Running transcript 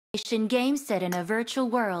Game set in a virtual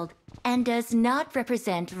world and does not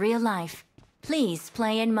represent real life. Please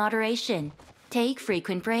play in moderation, take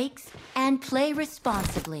frequent breaks, and play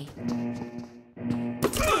responsibly.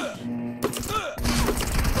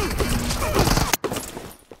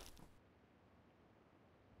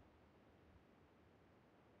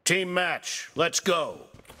 Team match, let's go.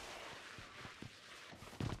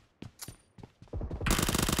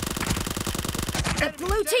 The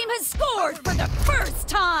blue team has scored for the first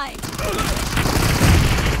time!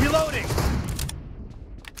 Reloading!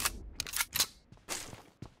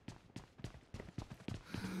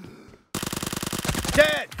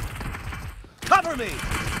 Dead! Cover me!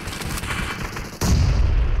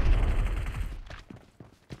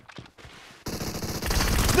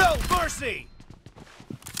 No mercy!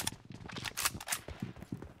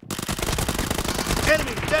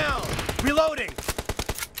 Enemy down! Reloading!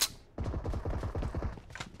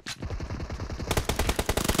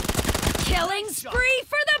 Killing spree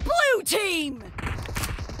for the blue team!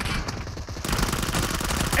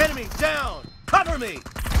 Enemy down! Cover me!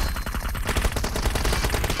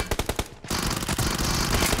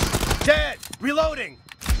 Dead! Reloading!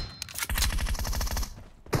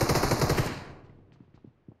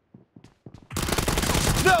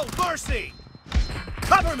 No mercy!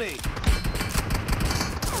 Cover me!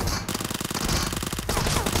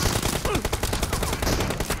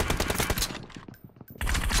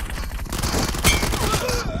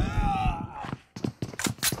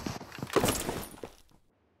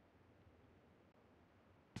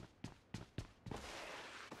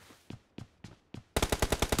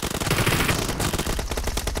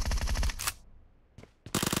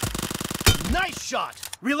 Nice shot!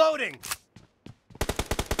 Reloading!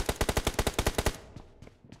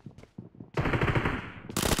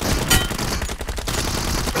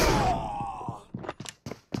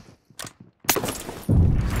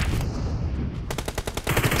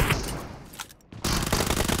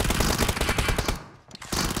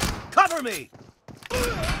 Cover me!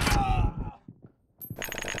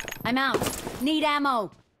 I'm out. Need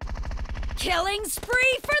ammo. Killing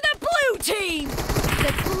spree for the blue team!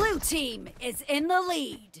 The blue team is in the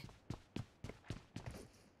lead.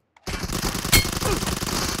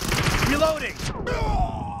 Reloading!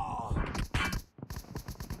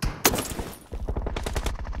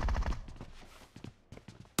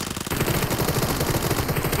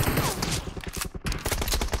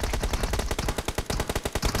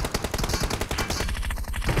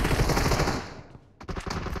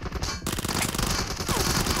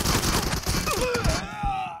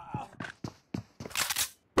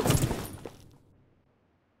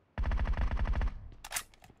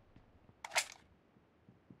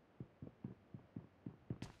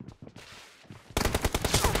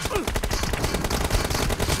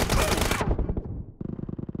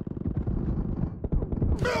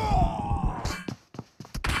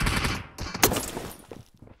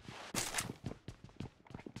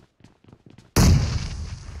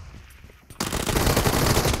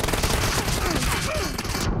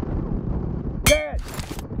 Dead!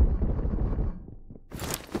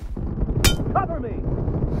 Cover me!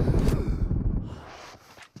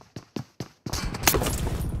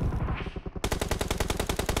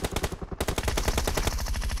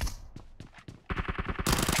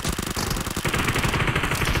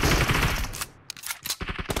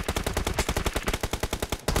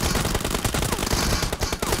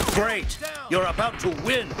 Great! You're about to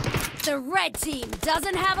win! The red team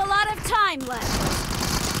doesn't have a lot of time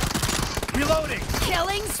left. Reloading!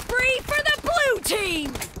 Killing spree for the blue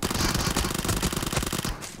team!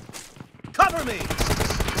 Cover me!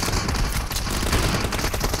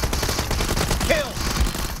 Kill!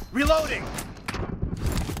 Reloading!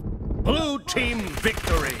 Blue team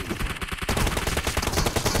victory!